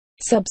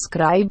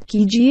Subscribe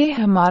कीजिए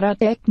हमारा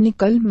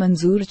technical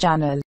मंजूर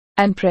channel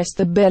and press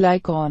the bell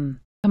icon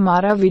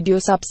हमारा वीडियो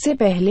सबसे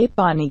पहले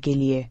पाने के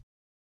लिए।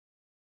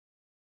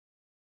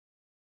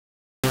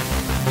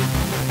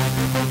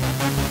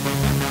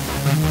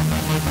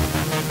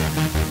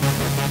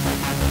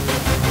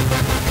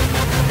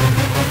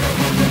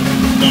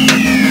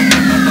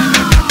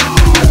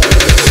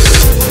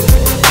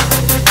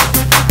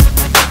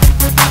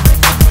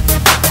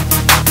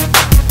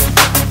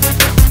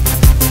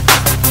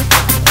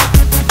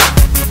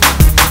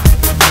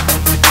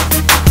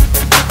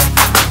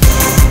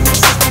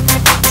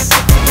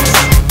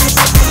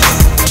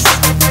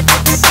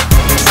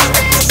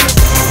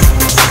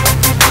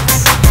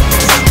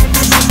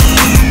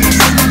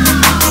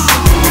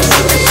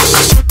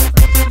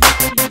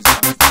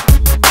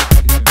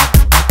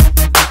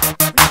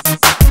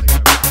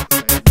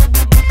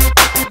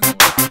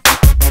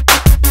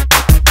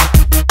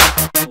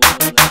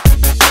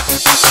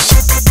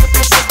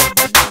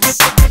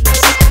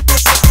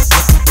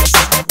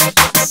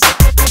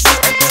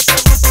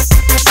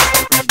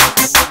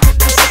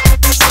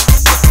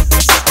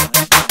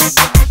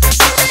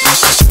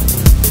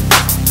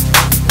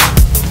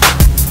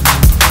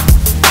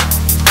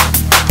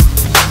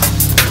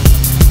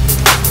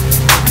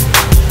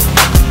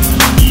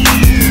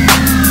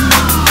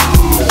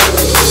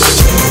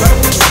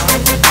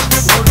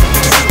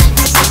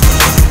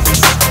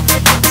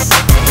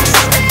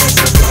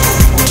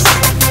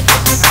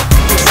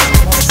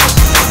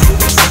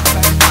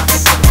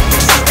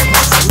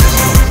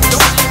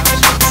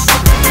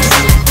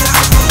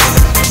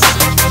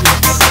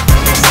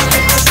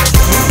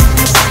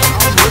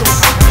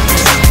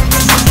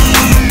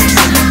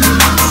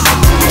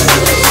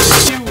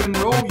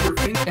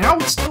 And I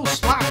would still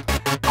slap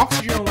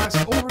Oxygen OS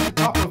over the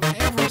top of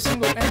every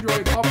single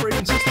Android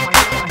operating system I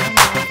get my hands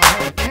on if I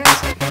had a chance,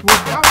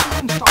 without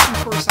even stopping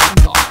for a second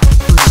thought.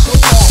 For so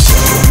long,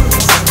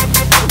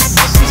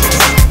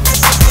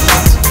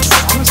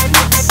 honestly,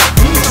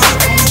 these are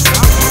the phones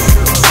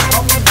that are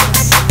probably going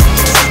to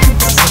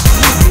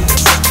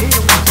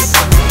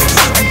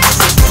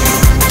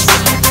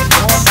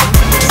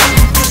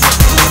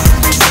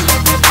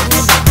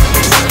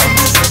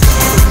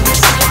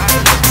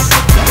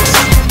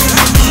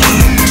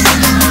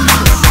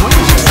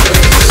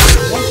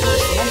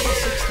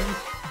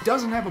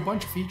doesn't have a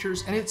bunch of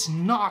features, and it's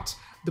not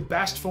the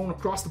best phone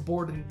across the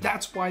board, and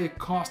that's why it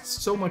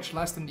costs so much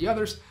less than the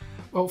others.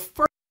 Well,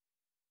 first